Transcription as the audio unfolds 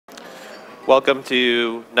Welcome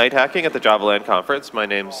to NightHacking at the JavaLand conference. My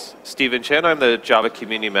name's Stephen Chen. I'm the Java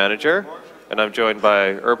Community Manager, and I'm joined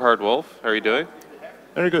by Eberhard Wolff. How are you doing?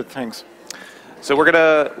 Very good, thanks. So we're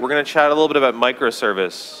gonna chat a little bit about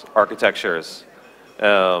microservice architectures,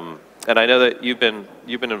 and I know that you've been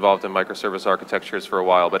involved in microservice architectures for a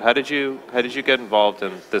while. But how did you get involved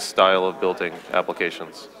in this style of building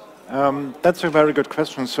applications? That's a very good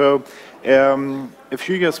question. So a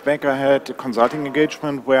few years back, I had a consulting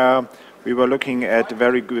engagement where we were looking at a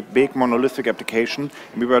very big monolithic application,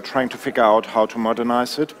 and we were trying to figure out how to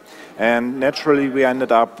modernize it. And naturally, we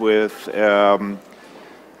ended up with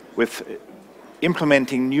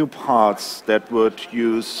implementing new parts that would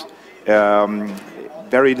use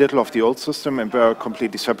very little of the old system and were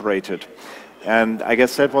completely separated. And I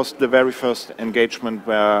guess that was the very first engagement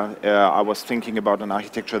where I was thinking about an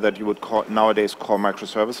architecture that you would nowadays call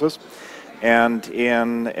microservices. And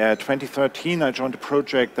in 2013, I joined a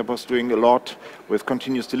project that was doing a lot with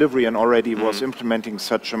continuous delivery and already was implementing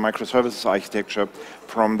such a microservices architecture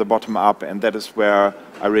from the bottom up. And that is where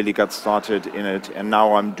I really got started in it. And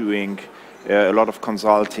now I'm doing a lot of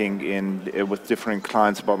consulting with different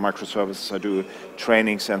clients about microservices. I do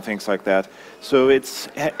trainings and things like that. So it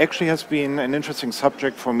actually has been an interesting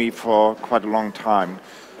subject for me for quite a long time.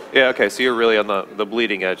 Yeah, okay, so you're really on the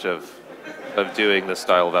bleeding edge of doing this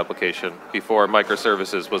style of application before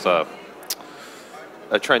microservices was a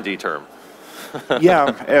trendy term.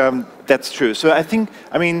 Yeah, that's true. So I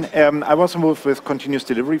was involved with continuous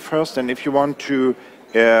delivery first, and if you want to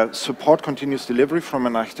support continuous delivery from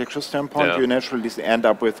an architecture standpoint, you naturally end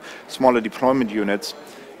up with smaller deployment units.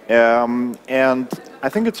 And I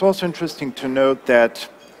think it's also interesting to note that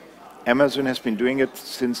Amazon has been doing it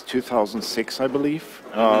since 2006, I believe,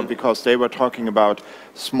 because they were talking about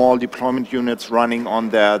small deployment units running on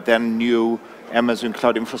their then new Amazon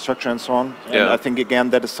cloud infrastructure and so on. And I think, again,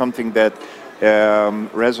 that is something that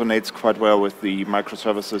resonates quite well with the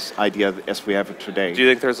microservices idea as we have it today. Do you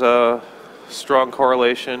think there's a strong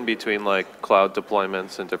correlation between like cloud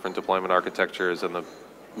deployments and different deployment architectures and the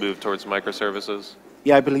move towards microservices?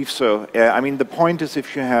 Yeah, I believe so. The point is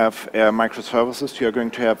if you have microservices, you're going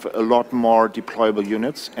to have a lot more deployable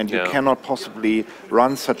units, and you cannot possibly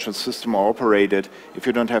run such a system or operate it if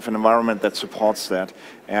you don't have an environment that supports that.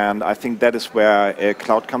 And I think that is where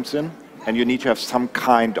cloud comes in, and you need to have some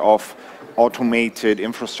kind of automated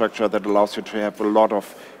infrastructure that allows you to have a lot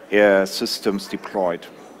of systems deployed.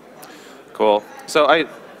 Cool. So I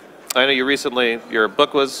know your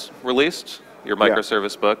book was released, your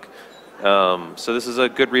microservice book. So this is a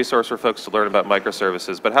good resource for folks to learn about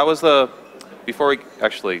microservices. But before we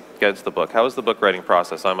actually get into the book, how was the book writing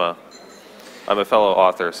process? I'm a fellow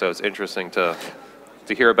author, so it's interesting to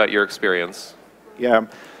hear about your experience. Yeah.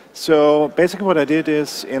 So basically what I did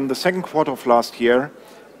is in the second quarter of last year,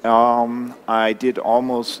 I did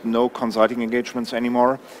almost no consulting engagements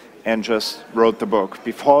anymore and just wrote the book.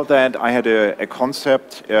 Before that, I had a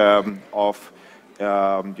concept of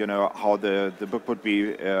how the book would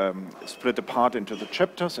be split apart into the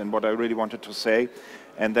chapters and what I really wanted to say.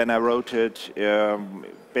 And then I wrote it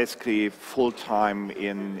basically full-time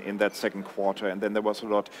in that second quarter. And then there was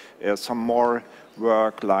some more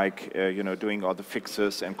work like, doing all the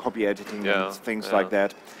fixes and copy editing and things like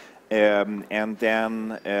that. And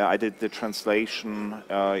then I did the translation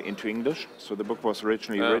into English. So the book was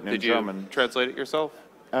originally written in German. Did you translate it yourself?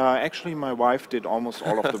 Actually, my wife did almost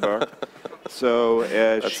all of the work. So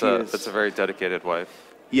that's a very dedicated wife.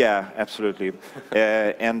 Yeah, absolutely.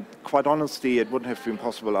 And quite honestly, it wouldn't have been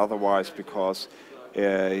possible otherwise, because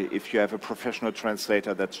if you have a professional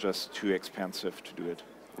translator, that's just too expensive to do it.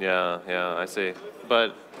 Yeah, I see.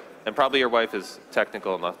 And probably your wife is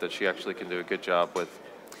technical enough that she actually can do a good job with.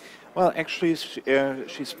 Well, actually,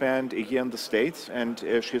 she spent a year in the States, and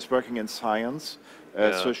she's working in science.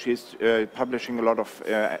 So she's publishing a lot of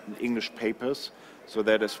English papers. So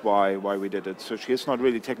that is why we did it. So she is not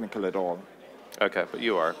really technical at all. Okay, but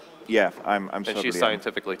you are. Yeah, I'm and certainly. And she's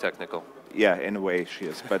scientifically technical. Yeah, in a way she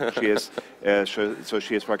is, but she is. So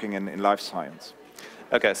she is working in life science.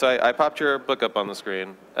 Okay, so I popped your book up on the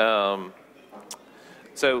screen.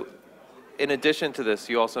 So, in addition to this,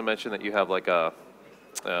 you also mentioned that you have like a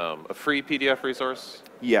free PDF resource.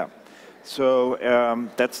 Yeah. So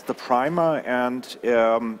that's the primer, and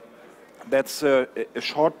that's a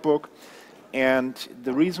short book. And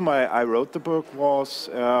the reason why I wrote the book was,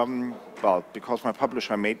 because my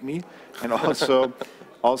publisher made me, and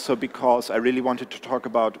also because I really wanted to talk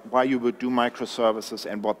about why you would do microservices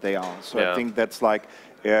and what they are. So I think that's like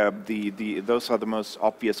those are the most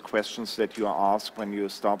obvious questions that you are asked when you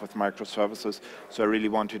start with microservices. So I really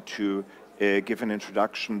wanted to give an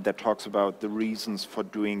introduction that talks about the reasons for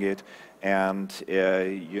doing it and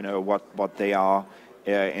what they are,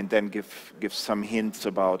 and then give some hints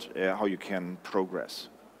about how you can progress.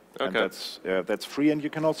 Okay. And that's free, and you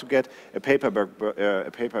can also get a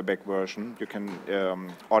paperback version. You can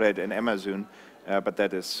order it in Amazon, but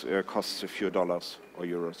that costs a few dollars or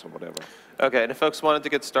euros or whatever. Okay, and if folks wanted to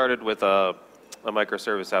get started with a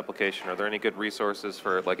microservice application, are there any good resources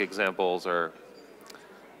for like examples or?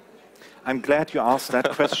 I'm glad you asked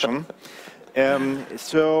that question.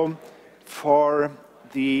 So for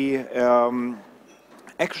the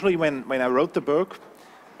actually when I wrote the book,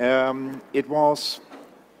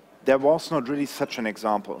 there was not really such an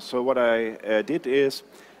example. So what I did is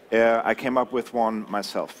I came up with one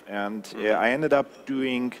myself, and I ended up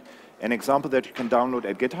doing an example that you can download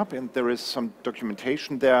at GitHub, and there is some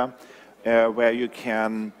documentation there where you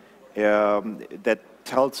can that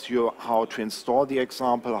tells you how to install the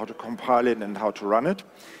example, how to compile it, and how to run it.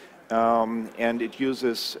 And it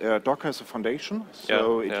uses Docker as a foundation.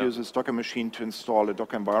 So it uses Docker Machine to install a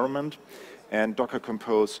Docker environment, and Docker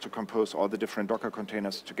Compose to compose all the different Docker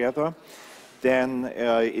containers together. Then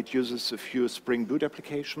it uses a few Spring Boot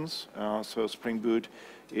applications. So Spring Boot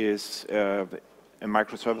is a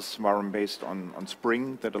microservices environment based on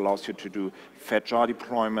Spring that allows you to do fat jar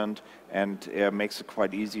deployment and makes it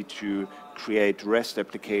quite easy to create REST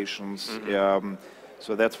applications.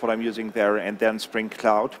 So that's what I'm using there. And then Spring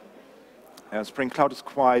Cloud. Spring Cloud is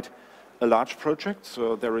quite a large project,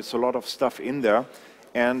 so there is a lot of stuff in there.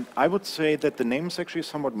 And I would say that the name is actually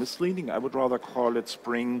somewhat misleading. I would rather call it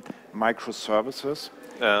Spring Microservices.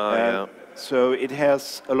 So it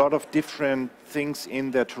has a lot of different things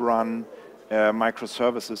in there to run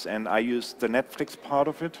microservices, and I use the Netflix part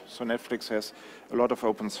of it. So Netflix has a lot of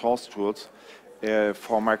open source tools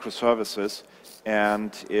for microservices,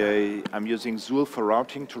 and I'm using Zool for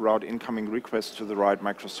routing to route incoming requests to the right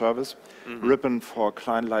microservice, Ribbon for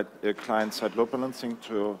client-side load balancing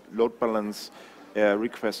to load balance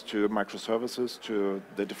requests to microservices to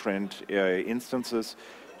the different instances,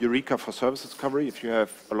 Eureka for service discovery. If you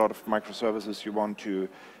have a lot of microservices, you want to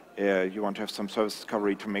have some service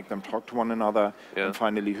discovery to make them talk to one another, and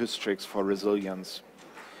finally Hystrix for resilience.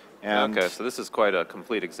 And okay, so this is quite a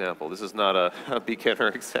complete example. This is not a beginner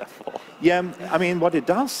example. Yeah, I mean, what it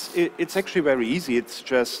does, it's actually very easy. It's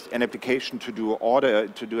just an application to do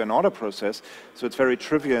an order process. So it's very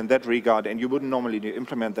trivial in that regard, and you wouldn't normally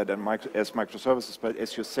implement that as microservices. But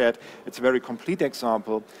as you said, it's a very complete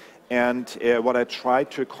example. And what I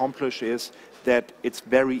tried to accomplish is that it's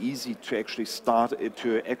very easy to actually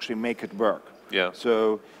to actually make it work. Yeah.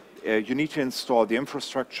 So you need to install the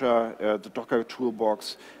infrastructure, the Docker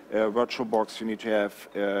toolbox, VirtualBox. You need to have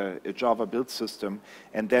a Java build system,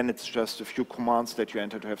 and then it's just a few commands that you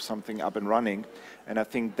enter to have something up and running. And I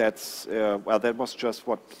think that's that was just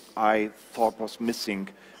what I thought was missing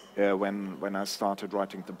when I started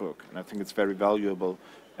writing the book. And I think it's very valuable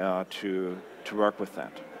to work with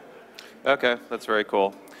that. Okay, that's very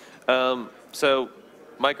cool. So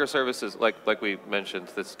microservices, like we mentioned,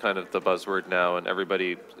 that's kind of the buzzword now, and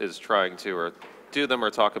everybody is trying to or do them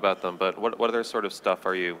or talk about them, but what other sort of stuff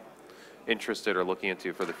are you interested or looking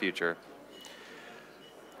into for the future?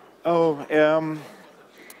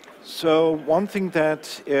 So one thing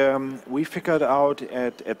that we figured out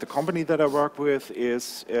at the company that I work with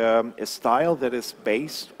is a style that is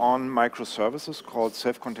based on microservices called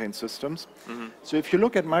self-contained systems. So if you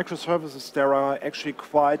look at microservices, there are actually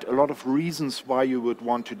quite a lot of reasons why you would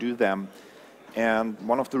want to do them. And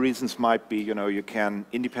one of the reasons might be, you can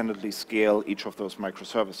independently scale each of those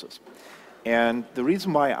microservices. And the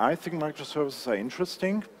reason why I think microservices are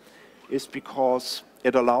interesting is because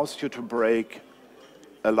it allows you to break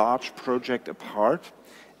a large project apart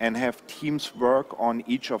and have teams work on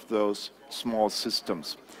each of those small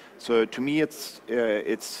systems. So to me, it's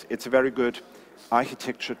a very good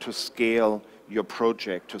architecture to scale your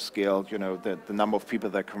project, to scale the number of people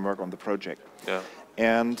that can work on the project. Yeah.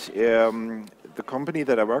 And the company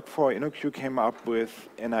that I work for, InnoQ, came up with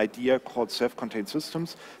an idea called self-contained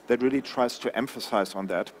systems that really tries to emphasize on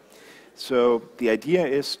that. So the idea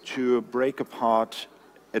is to break apart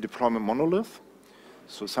a deployment monolith.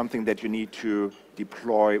 So something that you need to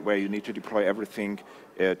deploy, where you need to deploy everything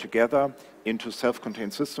together into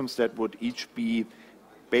self-contained systems that would each be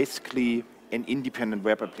basically an independent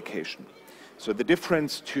web application. So the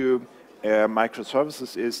difference to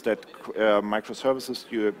microservices is that microservices,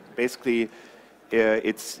 you basically,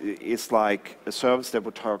 it's like a service that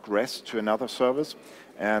would talk REST to another service.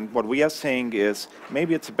 And what we are saying is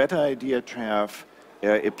maybe it's a better idea to have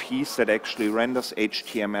a piece that actually renders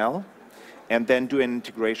HTML and then do an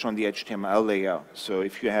integration on the HTML layer. So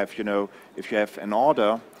if you have, if you have an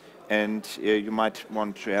order, and you might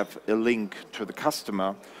want to have a link to the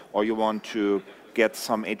customer, or you want to get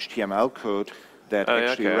some HTML code that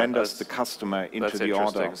actually renders the customer into the order.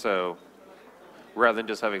 That's interesting. So rather than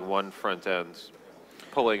just having one front end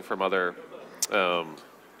pulling from other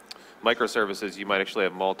microservices, you might actually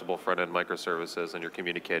have multiple front end microservices, and you're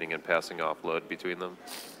communicating and passing off load between them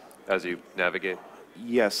as you navigate.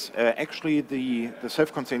 Yes, actually the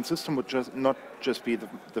self-contained system would not just be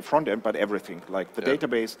the front end, but everything, like the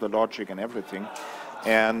database, the logic, and everything.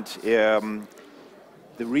 And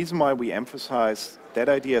the reason why we emphasize that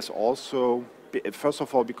idea is also, first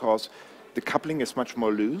of all, because the coupling is much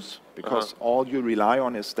more loose, because all you rely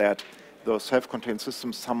on is that those self-contained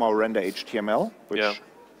systems somehow render HTML, which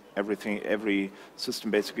every system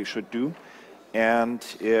basically should do. And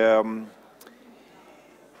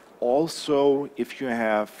also, if you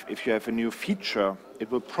have a new feature,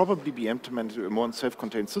 it will probably be implemented in more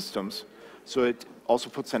self-contained systems. So it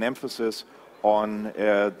also puts an emphasis on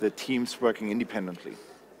the teams working independently.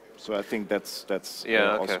 So I think that's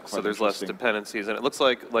also quite so there's less dependencies, and it looks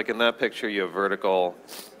like in that picture you have vertical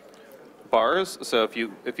bars. So if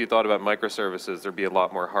you thought about microservices, there'd be a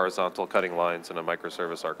lot more horizontal cutting lines in a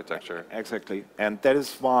microservice architecture. Exactly, and that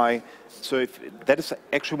is why. So that is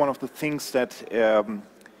actually one of the things that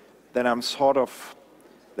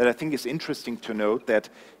that I think is interesting to note, that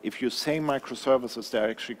if you say microservices, there are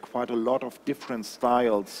actually quite a lot of different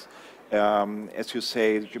styles. As you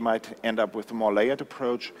say, you might end up with a more layered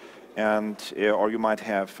approach, and or you might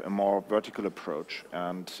have a more vertical approach.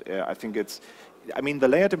 And I think the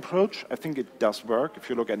layered approach, I think it does work. If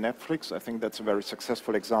you look at Netflix, I think that's a very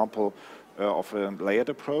successful example of a layered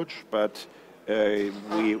approach. But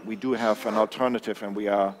we do have an alternative, and we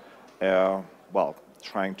are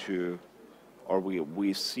trying to, or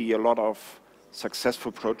we see a lot of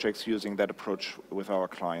successful projects using that approach with our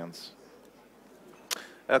clients.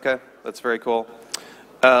 Okay, that's very cool.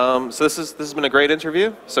 So this has been a great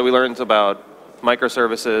interview. So we learned about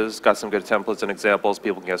microservices, got some good templates and examples.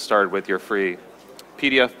 People can get started with your free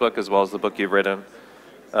PDF book as well as the book you've written.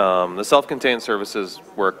 The self-contained services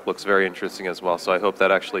work looks very interesting as well. So I hope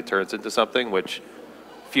that actually turns into something which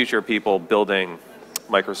future people building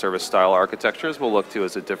microservice style architectures will look to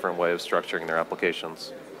as a different way of structuring their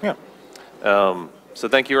applications. Yeah. So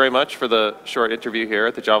thank you very much for the short interview here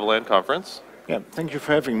at the JavaLand conference. Yeah, thank you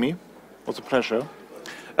for having me. It was a pleasure.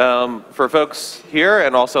 For folks here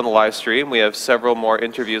and also on the live stream, we have several more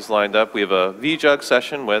interviews lined up. We have a VJug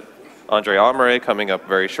session with Andre Amare coming up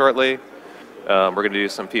very shortly. We're going to do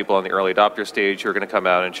some people on the early adopter stage who are going to come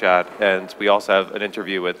out and chat. And we also have an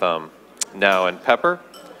interview with Now and Pepper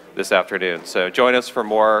this afternoon. So join us for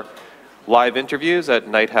more live interviews at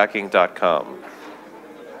nighthacking.com.